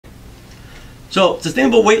So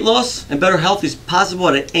sustainable weight loss and better health is possible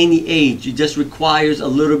at any age. It just requires a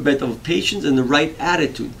little bit of patience and the right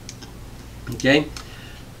attitude. Okay?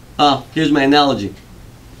 Here's my analogy.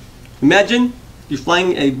 Imagine you're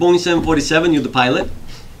flying a Boeing 747, you're the pilot,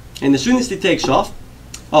 and as soon as it takes off,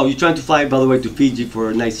 you're trying to fly, by the way, to Fiji for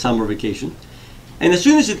a nice summer vacation, and as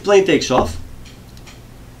soon as the plane takes off,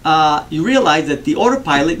 you realize that the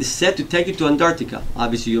autopilot is set to take you to Antarctica.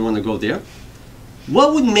 Obviously, you don't want to go there.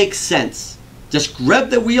 What would make sense? Just grab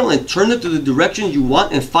the wheel and turn it to the direction you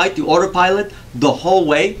want and fight the autopilot the whole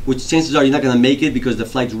way, which chances are you're not going to make it because the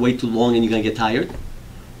flight's way too long and you're going to get tired.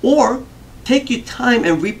 Or take your time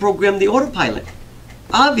and reprogram the autopilot.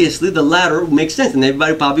 Obviously, the latter makes sense, and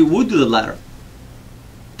everybody probably would do the latter.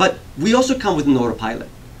 But we also come with an autopilot.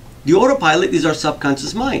 The autopilot is our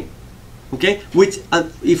subconscious mind, okay? Which,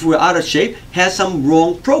 if we're out of shape, has some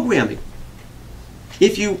wrong programming.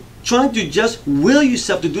 If you trying to just will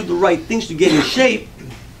yourself to do the right things to get in shape,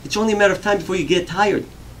 it's only a matter of time before you get tired.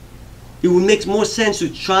 It would make more sense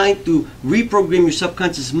to try to reprogram your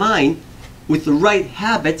subconscious mind with the right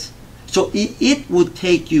habits, so it will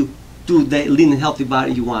take you to the lean and healthy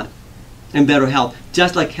body you want and better health,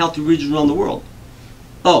 just like healthy regions around the world.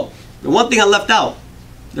 Oh, the one thing I left out,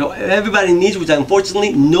 everybody needs, which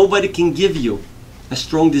unfortunately nobody can give you, a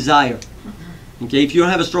strong desire. Okay, if you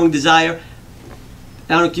don't have a strong desire,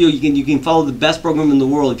 I don't care, you can follow the best program in the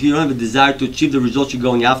world. If you don't have a desire to achieve the results you're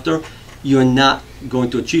going after, you're not going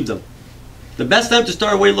to achieve them. The best time to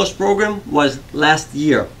start a weight loss program was last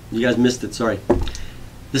year. You guys missed it, sorry.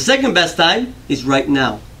 The second best time is right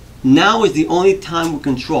now. Now is the only time we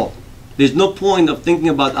control. There's no point of thinking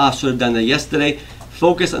about, I should have done that yesterday.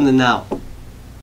 Focus on the now.